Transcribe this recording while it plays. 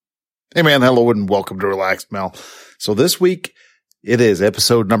Hey man, hello and welcome to Relaxed Mel. So this week it is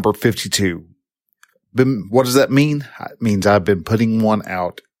episode number 52. What does that mean? It means I've been putting one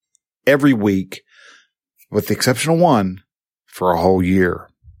out every week with the exception of one for a whole year.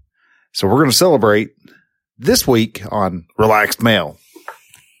 So we're going to celebrate this week on Relaxed Mel.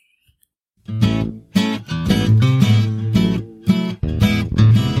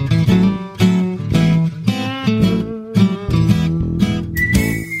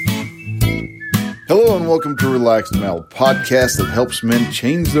 Hello and welcome to Relaxed Mel, a podcast that helps men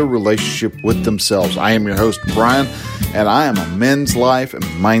change their relationship with themselves. I am your host, Brian, and I am a men's life and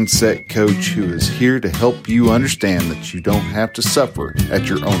mindset coach who is here to help you understand that you don't have to suffer at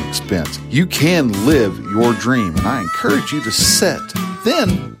your own expense. You can live your dream, and I encourage you to set,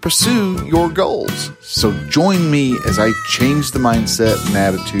 then pursue your goals. So join me as I change the mindset and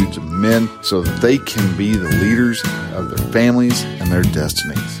attitudes of men so that they can be the leaders of their families and their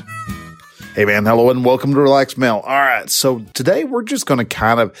destinies. Hey man, hello and welcome to Relaxed Mel. All right, so today we're just going to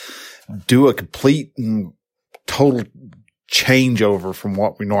kind of do a complete and total changeover from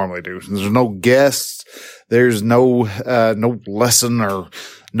what we normally do. There's no guests, there's no lesson or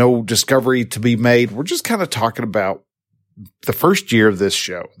no discovery to be made. We're just kind of talking about the first year of this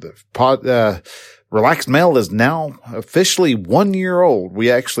show. Relaxed Mel is now officially 1 year old. We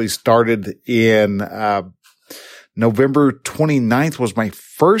actually started in November 29th was my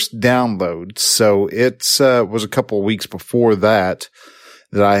first download. So it was a couple of weeks before that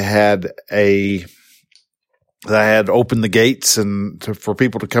I had opened the gates and for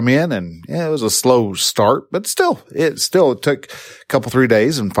people to come in, and it was a slow start, but it took a couple, 3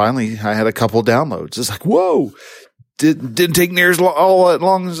 days. And finally I had a couple of downloads. It's like, whoa, didn't take near all that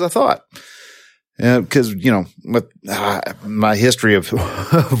long as I thought. Because, with my history of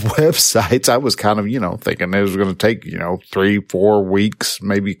websites, I was kind of, thinking it was going to take, 3-4 weeks,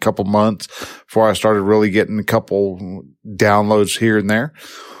 maybe a couple months before I started really getting a couple downloads here and there.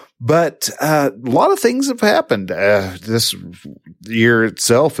 But a lot of things have happened. This year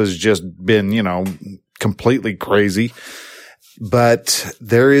itself has just been, completely crazy. But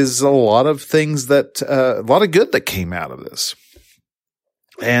there is a lot of things a lot of good that came out of this.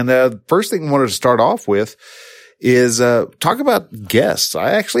 And first thing I wanted to start off with is talk about guests.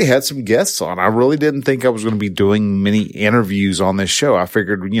 I actually had some guests on. I really didn't think I was going to be doing many interviews on this show. I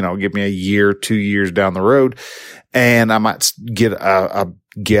figured, give me a year, 2 years down the road, and I might get a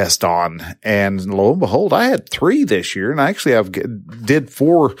guest on. And lo and behold, I had 3 this year, and I actually did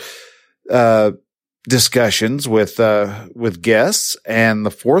 4 discussions with guests, and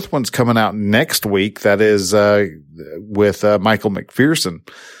the 4th one's coming out next week. That is with Michael McPherson.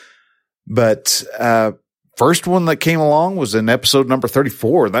 But first one that came along was in episode number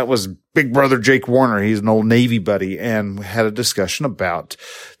 34. That was Big Brother Jake Warner. He's an old Navy buddy, and we had a discussion about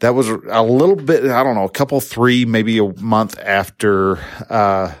that. Was a little bit, I don't know, a couple, 3, maybe a month after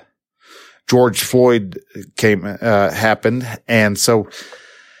George Floyd happened, and so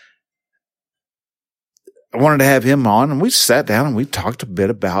I wanted to have him on, and we sat down and we talked a bit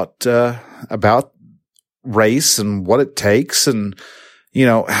about race and what it takes, and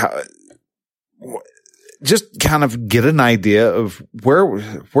how just kind of get an idea of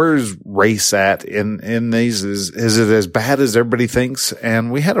where's race at in these. Is it as bad as everybody thinks?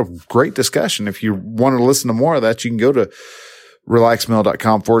 And we had a great discussion. If you want to listen to more of that, you can go to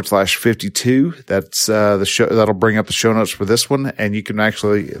relaxedmel.com/52. That's the show. That'll bring up the show notes for this one. And you can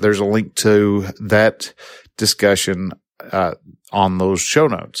there's a link to that discussion on those show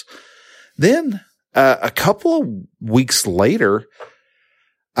notes. Then a couple of weeks later,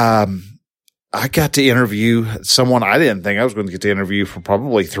 I got to interview someone I didn't think I was going to get to interview for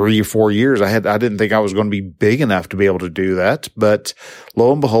probably 3 or 4 years. I didn't think I was going to be big enough to be able to do that, but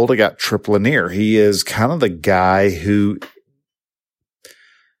lo and behold, I got Trip Lanier. He is kind of the guy who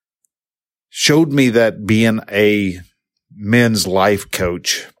showed me that being a men's life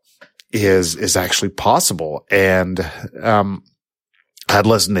coach is actually possible. And I'd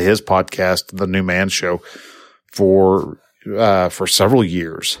listened to his podcast, The New Man Show, for several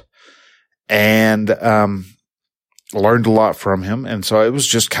years, and learned a lot from him. And so it was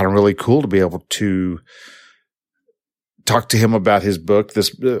just kind of really cool to be able to talk to him about his book, this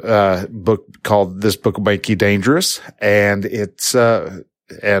book called This Book Will Make You Dangerous. And it's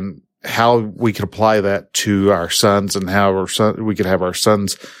and how we could apply that to our sons, and how we could have our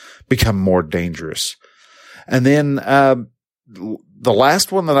sons become more dangerous. And then the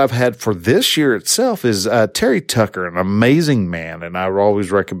last one that I've had for this year itself is Terry Tucker, an amazing man. And I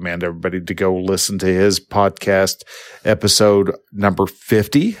always recommend everybody to go listen to his podcast, episode number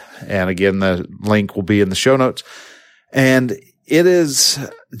 50. And again, the link will be in the show notes. And it is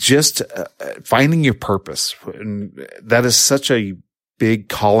just finding your purpose. And that is such a big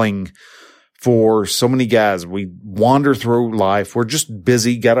calling for so many guys. We wander through life. We're just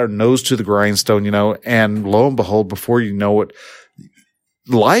busy, got our nose to the grindstone, and lo and behold, before you know it,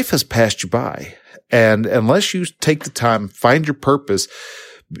 life has passed you by. And unless you take the time, find your purpose,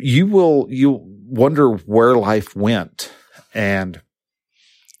 you'll wonder where life went. And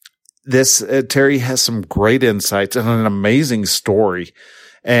this, Terry has some great insights and an amazing story.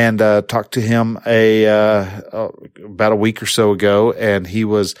 And talked to him about a week or so ago, and he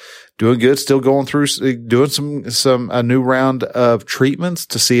was doing good, still going through doing a new round of treatments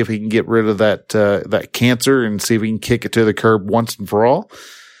to see if he can get rid of that cancer and see if he can kick it to the curb once and for all.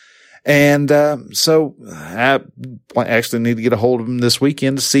 And so I actually need to get a hold of him this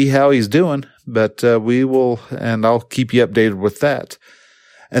weekend to see how he's doing, but we will, and I'll keep you updated with that.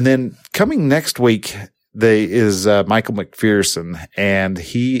 And then coming next week is Michael McPherson, and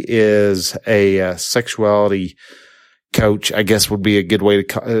he is a sexuality coach, I guess would be a good way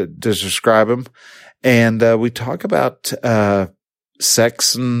to describe him. And we talk about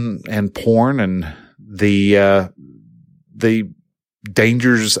sex and porn and the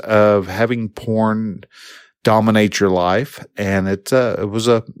dangers of having porn dominate your life. And it was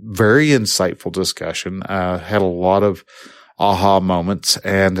a very insightful discussion. Had a lot of aha moments,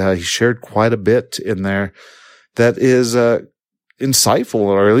 and he shared quite a bit in there that is insightful,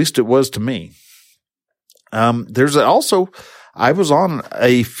 or at least it was to me. There's also, I was on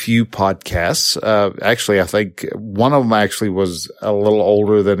a few podcasts. Actually, I think one of them actually was a little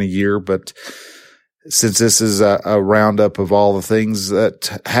older than a year, but since this is a roundup of all the things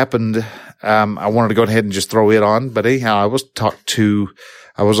that happened, I wanted to go ahead and just throw it on. But anyhow, I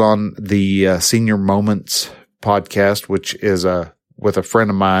was on the Senior Moments podcast, which is with a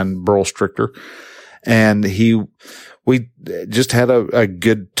friend of mine, Burl Stricker, and we just had a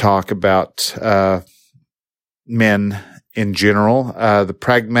good talk about men in general. The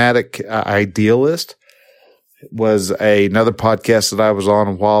Pragmatic Idealist was another podcast that I was on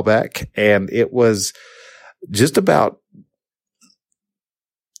a while back, and it was just about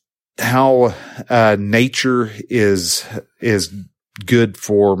how nature is good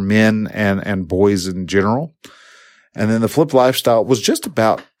for men and boys in general. And then the Flip Lifestyle was just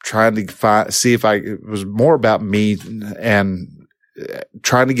about trying to it was more about me and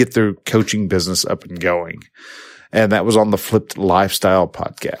trying to get the coaching business up and going. And that was on the Flipped Lifestyle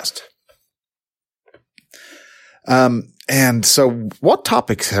podcast. And so what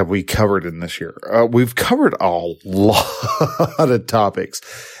topics have we covered in this year? We've covered a lot of topics,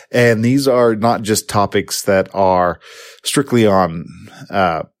 and these are not just topics that are strictly on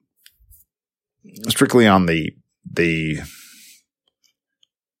the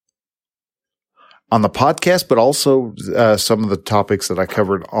podcast, but also some of the topics that I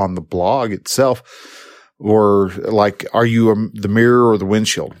covered on the blog itself were like, are you the mirror or the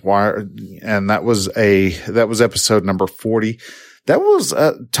windshield? Why? And that was episode number 40. That was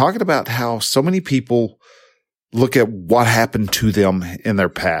talking about how so many people look at what happened to them in their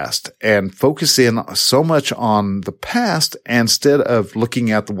past and focus in so much on the past instead of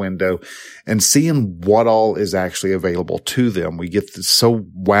looking out the window and seeing what all is actually available to them. We get so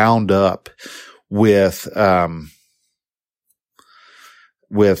wound up with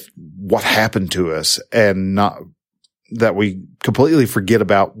what happened to us, and not that we completely forget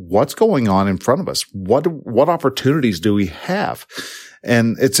about what's going on in front of us. What opportunities do we have?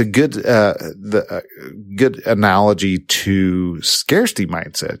 And it's a good analogy to scarcity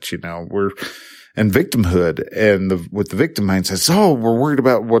mindset. And victimhood, and with the victim mindset, we're worried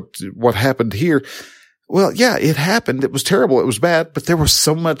about what happened here. Well, yeah, it happened. It was terrible. It was bad, but there was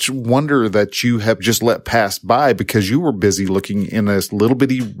so much wonder that you have just let pass by because you were busy looking in this little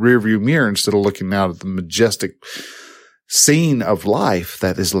bitty rearview mirror instead of looking out at the majestic scene of life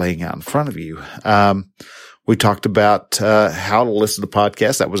that is laying out in front of you. We talked about how to listen to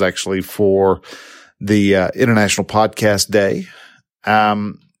podcasts. That was actually for the International Podcast Day.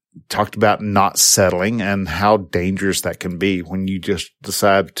 Talked about not settling and how dangerous that can be when you just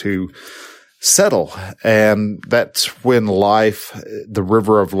decide to settle. And that's when the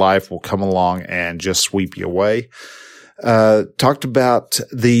river of life will come along and just sweep you away. Talked about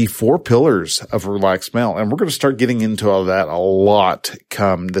the 4 pillars of relaxed male. And we're going to start getting into all that a lot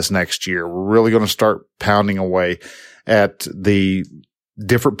come this next year. We're really going to start pounding away at the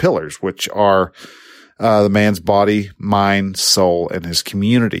different pillars, which are the man's body, mind, soul, and his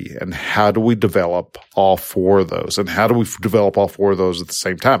community. And how do we develop all 4 of those? And how do we develop all 4 of those at the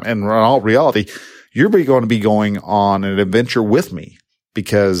same time? And in all reality, you're going to be going on an adventure with me,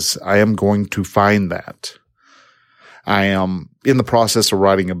 because I am going to find that. I am in the process of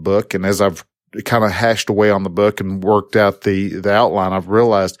writing a book. And as I've kind of hashed away on the book and worked out the outline, I've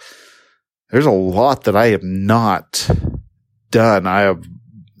realized there's a lot that I have not done.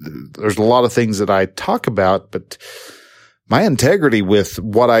 There's a lot of things that I talk about, but my integrity with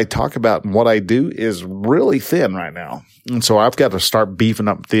what I talk about and what I do is really thin right now. And so I've got to start beefing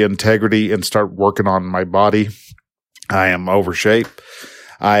up the integrity and start working on my body. I am overshape.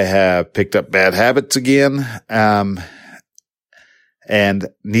 I have picked up bad habits again, and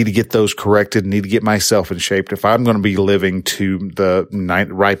need to get those corrected, need to get myself in shape. If I'm going to be living to the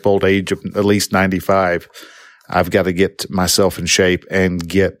ripe old age of at least 95, I've got to get myself in shape and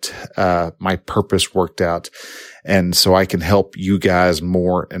get my purpose worked out. And so I can help you guys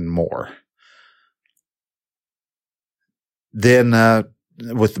more and more. Then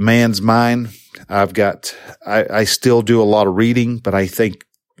with the Man's Mind, I still do a lot of reading, but I think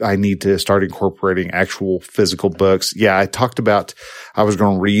I need to start incorporating actual physical books. Yeah, I talked about I was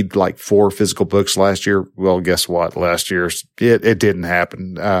going to read like 4 physical books last year. Well, guess what? Last year, it didn't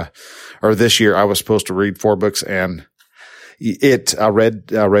happen. Or this year, I was supposed to read 4 books, and I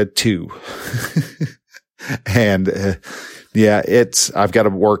read 2. And I've got to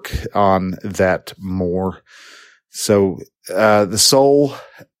work on that more. So the soul,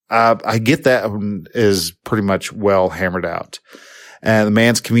 I get that one is pretty much well hammered out. And the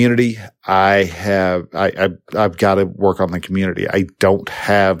man's community, I've got to work on the community. I don't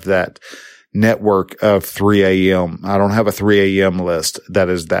have that network of 3 a.m. I don't have a 3 a.m. list that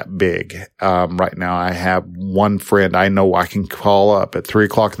is that big. Right now I have one friend I know I can call up at 3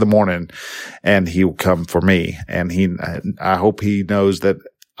 o'clock in the morning and he will come for me. And I hope he knows that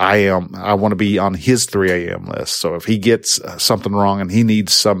I want to be on his 3 a.m. list. So if he gets something wrong and he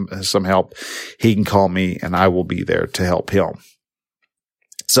needs some help, he can call me and I will be there to help him.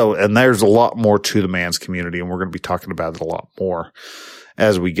 So, and there's a lot more to the man's community, and we're going to be talking about it a lot more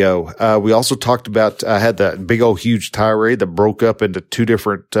as we go. We also talked about, I had that big old huge tirade that broke up into 2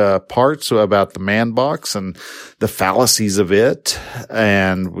 different parts about the man box and the fallacies of it.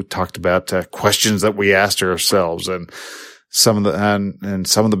 And we talked about questions that we asked ourselves and some of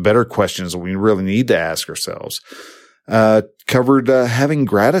the better questions that we really need to ask ourselves. Covered having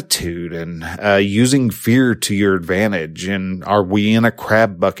gratitude and using fear to your advantage. And are we in a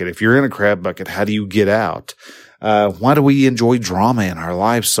crab bucket? If you're in a crab bucket, how do you get out? Why do we enjoy drama in our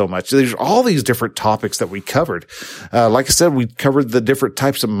lives so much? There's all these different topics that we covered. Like I said, we covered the different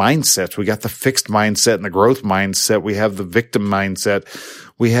types of mindsets. We got the fixed mindset and the growth mindset. We have the victim mindset.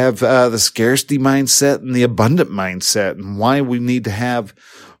 We have the scarcity mindset and the abundant mindset, and why we need to have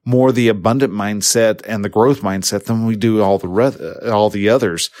more the abundant mindset and the growth mindset than we do all the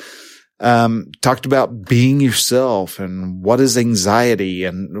others. Talked about being yourself and what is anxiety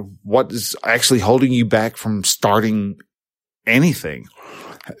and what is actually holding you back from starting anything.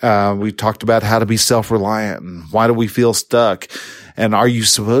 We talked about how to be self-reliant and why do we feel stuck, and are you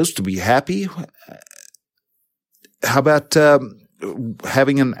supposed to be happy? How about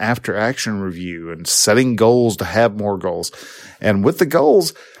having an after action review and setting goals to have more goals? And with the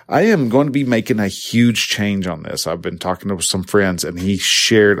goals, I am going to be making a huge change on this. I've been talking to some friends and he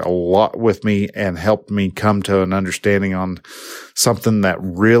shared a lot with me and helped me come to an understanding on something that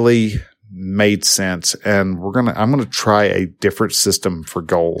really made sense. And I'm going to try a different system for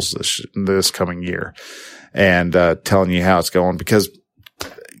goals this coming year, and telling you how it's going, because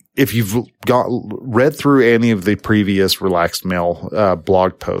if you've read through any of the previous Relaxed Male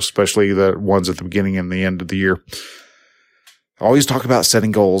blog posts, especially the ones at the beginning and the end of the year, I always talk about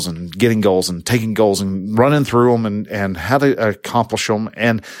setting goals and getting goals and taking goals and running through them and how to accomplish them.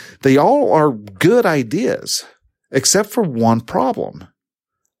 And they all are good ideas, except for one problem.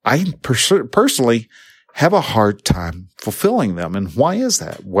 I personally have a hard time fulfilling them. And why is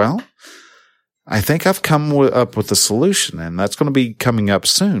that? Well, I think I've come up with a solution, and that's going to be coming up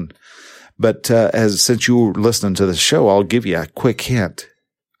soon. But since you were listening to the show, I'll give you a quick hint.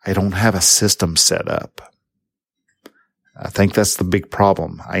 I don't have a system set up. I think that's the big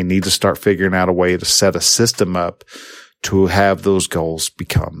problem. I need to start figuring out a way to set a system up to have those goals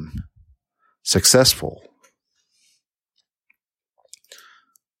become successful.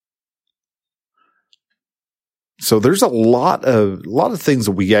 So there's a lot of things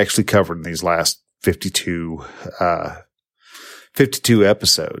that we actually covered in these last 52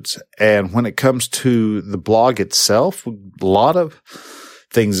 episodes. And when it comes to the blog itself, a lot of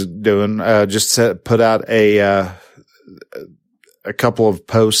things doing, put out a couple of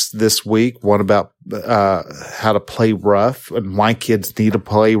posts this week, one about how to play rough and why kids need to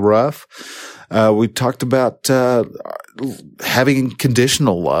play rough. We talked about having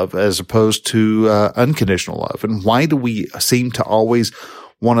conditional love as opposed to unconditional love. And why do we seem to always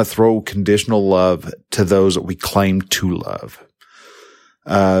want to throw conditional love to those that we claim to love?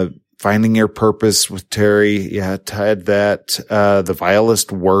 Finding your purpose with Terry. Yeah, tied that, the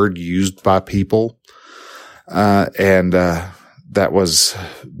vilest word used by people. And that was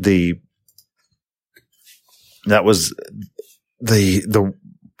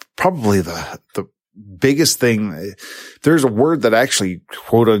probably the biggest thing. There's a word that actually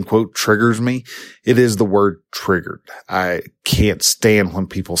quote unquote triggers me. It is the word triggered. I can't stand when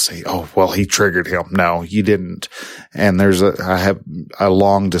people say, "Oh, well, he triggered him." No, you didn't. And I have a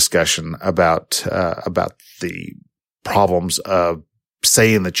long discussion about the problems of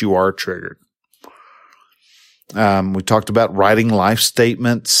saying that you are triggered. We talked about writing life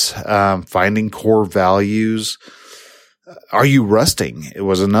statements, finding core values. Are you rusting? It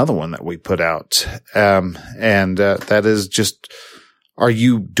was another one that we put out. That is just, are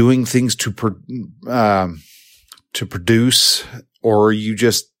you doing things to produce, or are you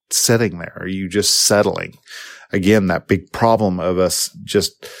just sitting there? Are you just settling? Again, that big problem of us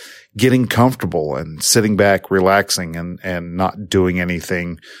just getting comfortable and sitting back, relaxing and not doing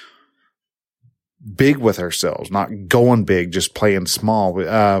anything big with ourselves, not going big, just playing small. We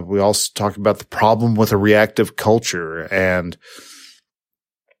also talked about the problem with a reactive culture and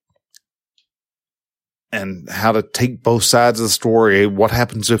how to take both sides of the story. What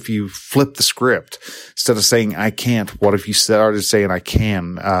happens if you flip the script? Instead of saying, I can't, what if you started saying, I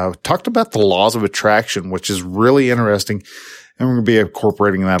can? Talked about the laws of attraction, which is really interesting. And we're going to be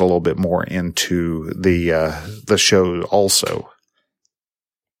incorporating that a little bit more into the show also.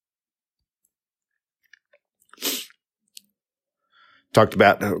 Talked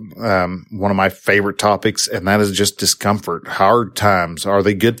about one of my favorite topics, and that is just discomfort. Hard times, are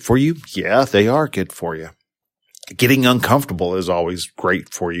they good for you? Yeah, they are good for you. Getting uncomfortable is always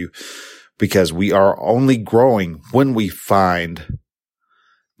great for you because we are only growing when we find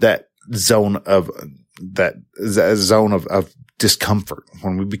that zone of discomfort.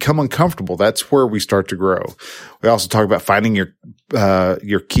 When we become uncomfortable, that's where we start to grow. We also talk about finding your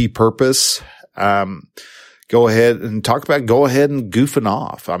key purpose. Go ahead and goofing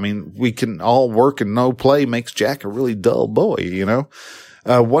off. I mean, we can all work and no play makes Jack a really dull boy, you know?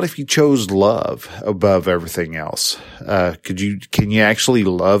 What if you chose love above everything else? Can you actually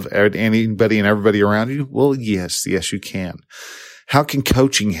love anybody and everybody around you? Well, yes, you can. How can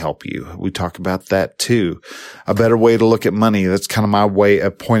coaching help you? We talk about that too. A better way to look at money. That's kind of my way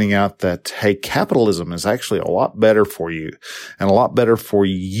of pointing out that, hey, capitalism is actually a lot better for you and a lot better for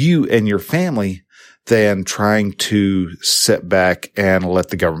you and your family than trying to sit back and let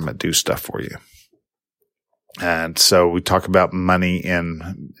the government do stuff for you. And so we talk about money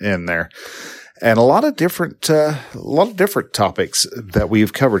in there, and a lot of different topics that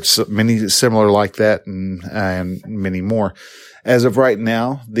we've covered. So many similar like that, and many more. As of right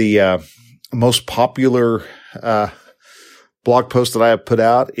now, the most popular blog post that I have put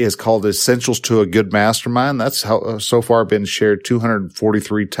out is called "Essentials to a Good Mastermind." That's how so far been shared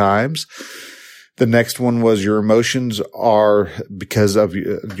 243 times. The next one was your emotions are because of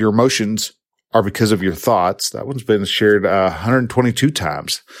your thoughts. That one's been shared 122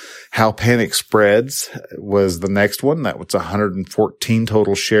 times. How panic spreads was the next one. That was 114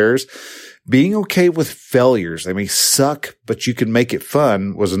 total shares. Being okay with failures. They may suck, but you can make it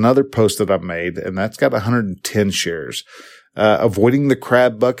fun was another post that I made, and that's got 110 shares. Avoiding the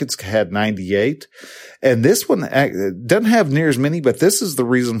crab buckets had 98. And this one doesn't have near as many, but this is the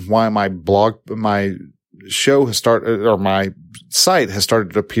reason why my show has started, or my site has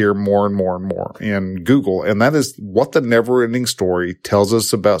started to appear more and more and more in Google. And that is what the never ending story tells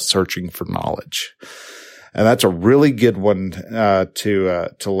us about searching for knowledge. And that's a really good one, to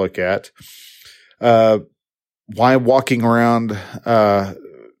look at. Why walk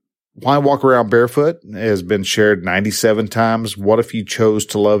around barefoot has been shared 97 times. What if you chose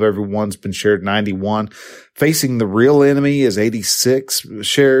to love everyone's been shared 91. Facing the real enemy is 86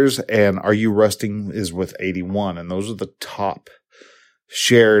 shares, and are you rusting is with 81. And those are the top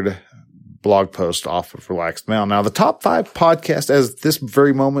shared blog posts off of Relaxed Mail. Now, the top 5 podcasts as this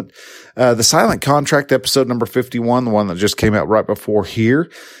very moment, the Silent Contract episode number 51, the one that just came out right before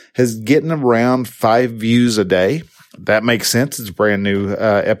here, has getting around 5 views a day. That makes sense. It's a brand new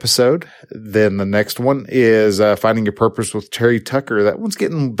episode. Then the next one is Finding Your Purpose with Terry Tucker. That one's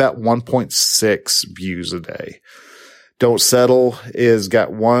getting about 1.6 views a day. Don't Settle is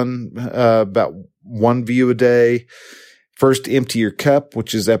got about 1 view a day. First Empty Your Cup,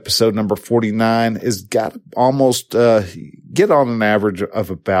 which is episode number 49, is got almost, get on an average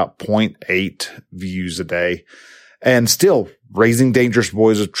of about 0.8 views a day. And still, Raising Dangerous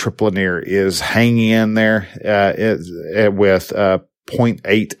Boys of Triple-Near is hanging in there, with,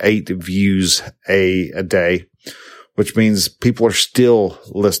 0.88 views a day, which means people are still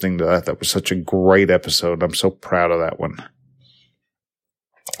listening to that. That was such a great episode. I'm so proud of that one.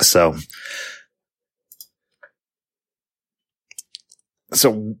 So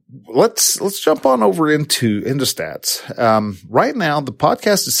let's jump on over into stats. Right now, the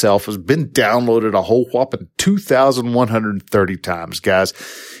podcast itself has been downloaded a whole whopping 2,130 times, guys.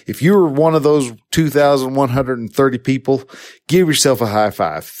 If you were one of those 2,130 people, give yourself a high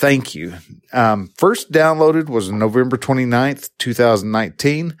five. Thank you. First downloaded was November 29th,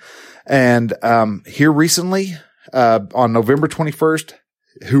 2019. And, here recently, on November 21st,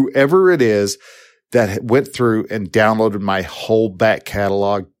 whoever it is that went through and downloaded my whole back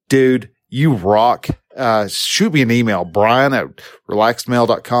catalog, dude, you rock. Shoot me an email,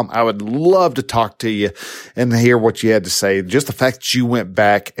 brian@relaxedmail.com. I would love to talk to you and hear what you had to say. Just the fact that you went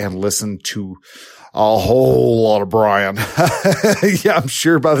back and listened to a whole lot of Brian. Yeah, I'm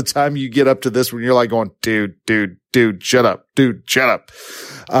sure by the time you get up to this one, you're like going, dude, shut up. Dude, shut up.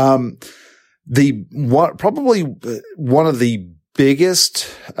 Probably one of the biggest,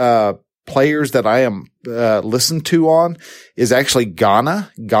 players that I am listened to on is actually Gaana.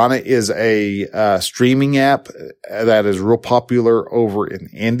 Gaana is a streaming app that is real popular over in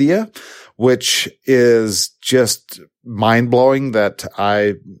India, which is just mind blowing that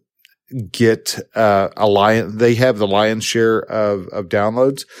I get they have the lion's share of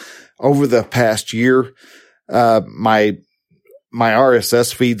downloads over the past year. My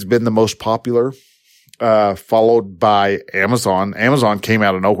RSS feed's been the most popular. Followed by Amazon. Amazon came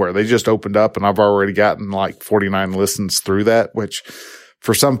out of nowhere. They just opened up and I've already gotten like 49 listens through that, which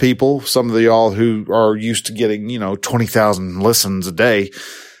for some people, some of y'all who are used to getting, 20,000 listens a day,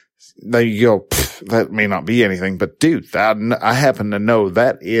 they go, that may not be anything, but dude, I happen to know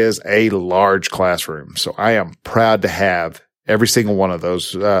that is a large classroom. So I am proud to have every single one of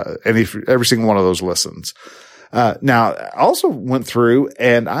those, every single one of those listens. Now I also went through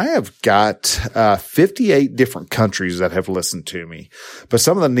and I have got, 58 different countries that have listened to me, but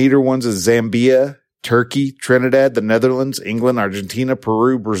some of the neater ones is Zambia, Turkey, Trinidad, the Netherlands, England, Argentina,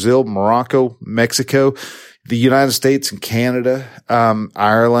 Peru, Brazil, Morocco, Mexico, the United States and Canada,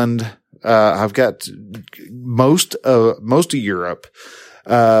 Ireland. I've got most of Europe,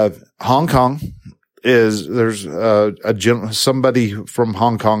 Hong Kong. There's somebody from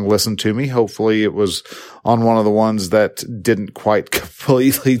Hong Kong listened to me. Hopefully it was on one of the ones that didn't quite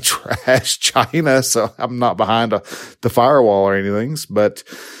completely trash China. So I'm not behind the firewall or anything, but,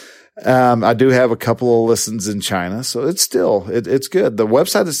 I do have a couple of listens in China. So it's still, it's good. The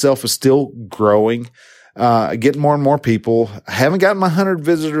website itself is still growing, getting more and more people. I haven't gotten my 100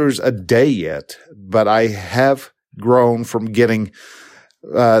 visitors a day yet, but I have grown from getting,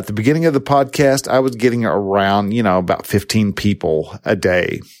 at the beginning of the podcast, I was getting around, about 15 people a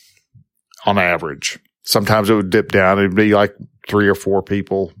day on average. Sometimes it would dip down. It'd be like 3 or 4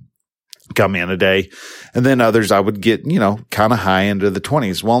 people come in a day. And then others I would get, kind of high into the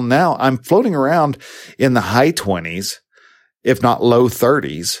 20s. Well, now I'm floating around in the high 20s, if not low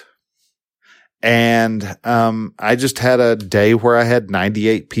 30s. And, I just had a day where I had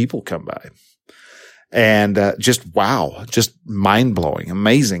 98 people come by. And, just wow, just mind blowing,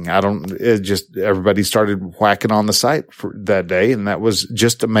 amazing. Everybody started whacking on the site for that day. And that was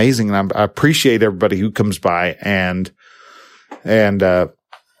just amazing. And I appreciate everybody who comes by and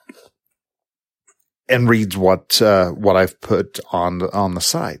reads what I've put on the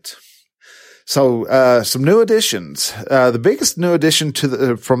site. So, some new additions. The biggest new addition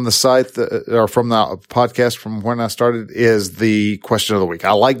from the site, or from the podcast from when I started is the question of the week.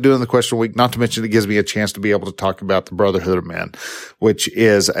 I like doing the question of the week, not to mention it gives me a chance to be able to talk about the Brotherhood of Men, which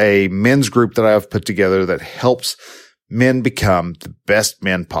is a men's group that I've put together that helps men become the best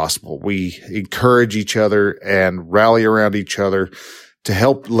men possible. We encourage each other and rally around each other to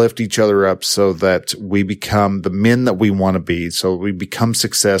help lift each other up so that we become the men that we want to be, so we become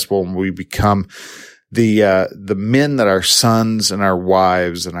successful and we become the men that our sons and our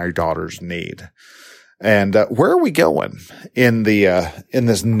wives and our daughters need. And, where are we going in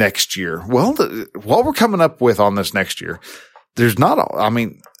this next year? Well, what we're coming up with on this next year, there's a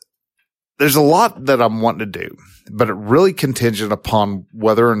lot that I'm wanting to do, but it really contingent upon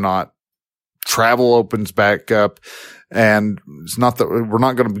whether or not travel opens back up. And it's not that we're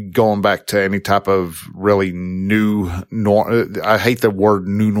not going to be going back to any type of really new I hate the word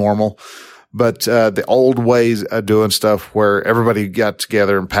new normal, But the old ways of doing stuff where everybody got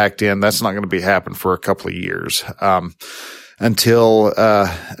together and packed in, that's not going to be happen for a couple of years, until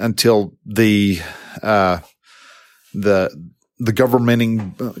the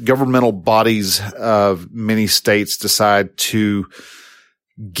governmental bodies of many states decide to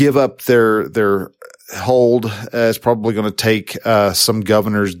give up their hold. It's probably going to take some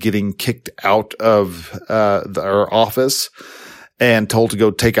governors getting kicked out of their office and told to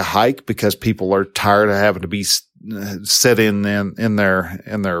go take a hike because people are tired of having to be set in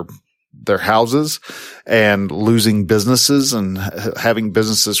their houses and losing businesses and having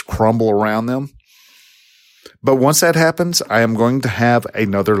businesses crumble around them. But once that happens, I am going to have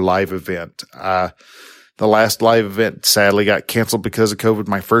another live event. The last live event sadly got canceled because of COVID.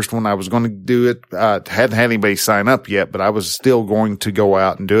 My first one, I was going to do it. Hadn't had anybody sign up yet, but I was still going to go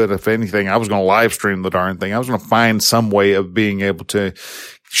out and do it. If anything, I was going to live stream the darn thing. I was going to find some way of being able to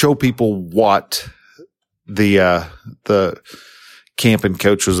show people what the Camping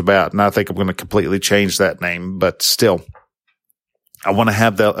Coach was about. And I think I'm going to completely change that name, but still, I want to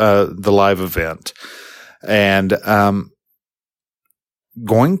have the live event, and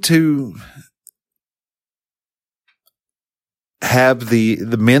going to have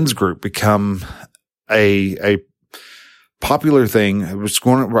the men's group become a popular thing. I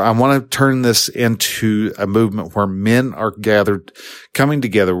want to turn this into a movement where men are coming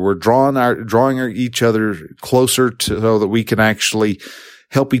together. We're drawing each other closer so that we can actually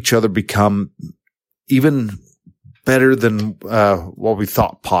help each other become even better than what we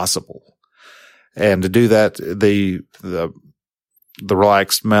thought possible. And to do that, the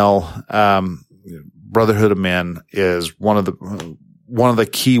Relaxed Male Brotherhood of Men is one of the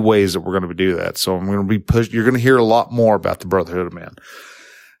key ways that we're going to do that. So I'm going to be you're going to hear a lot more about the Brotherhood of Men,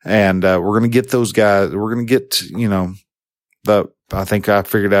 and we're going to get those guys. We're going to get, I think I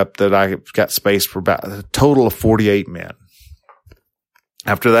figured out that I got space for about a total of 48 men.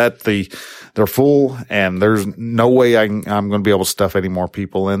 After that, they're full, and there's no way I'm going to be able to stuff any more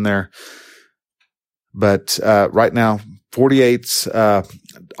people in there. But right now, 48's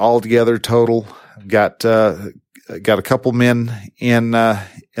all together total. Got a couple men in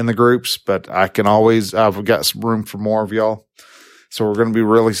the groups, but I've got some room for more of y'all. So we're going to be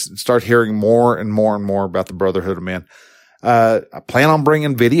really start hearing more and more and more about the Brotherhood of Men. I plan on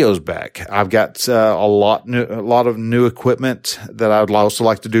bringing videos back. I've got a lot of new equipment that I would also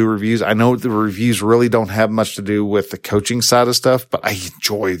like to do reviews. I know the reviews really don't have much to do with the coaching side of stuff, but I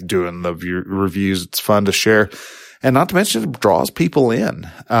enjoy doing the reviews. It's fun to share. And not to mention, it draws people in,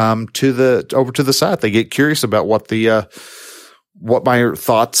 over to the site. They get curious about what my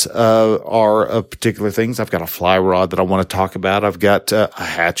thoughts, are of particular things. I've got a fly rod that I want to talk about. I've got a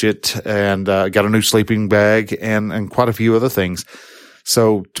hatchet, and, got a new sleeping bag and quite a few other things.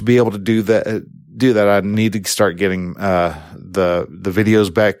 So to be able to do that, I need to start getting, the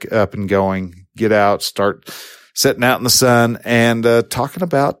videos back up and going, get out, start sitting out in the sun and, talking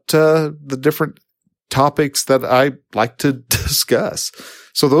about, the different topics that I like to discuss.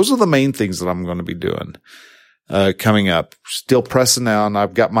 So those are the main things that I'm going to be doing, coming up. Still pressing down.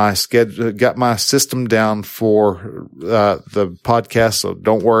 I've got my schedule, got my system down for, the podcast. So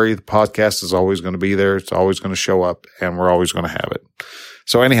don't worry. The podcast is always going to be there. It's always going to show up, and we're always going to have it.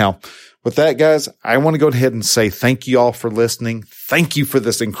 So anyhow, with that, guys, I want to go ahead and say thank you all for listening. Thank you for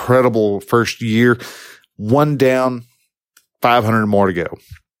this incredible first year. One down, 500 more to go.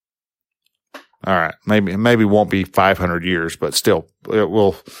 All right. Maybe it won't be 500 years, but still it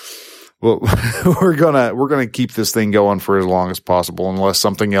will. We're going to keep this thing going for as long as possible, unless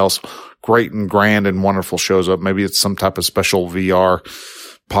something else great and grand and wonderful shows up. Maybe it's some type of special VR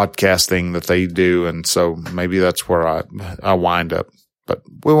podcast thing that they do. And so maybe that's where I wind up, but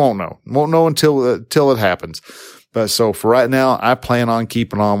we won't know. Won't know until it happens. But so for right now, I plan on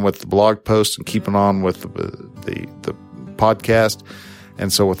keeping on with the blog post and keeping on with the podcast.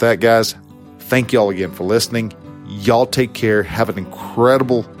 And so with that, guys, thank you all again for listening. Y'all take care. Have an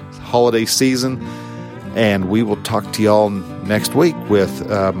incredible holiday season. And we will talk to y'all next week with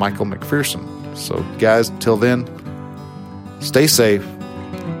Michael McPherson. So guys, until then, stay safe.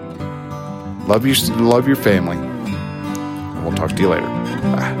 Love your family. And we'll talk to you later.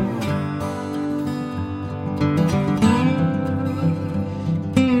 Bye.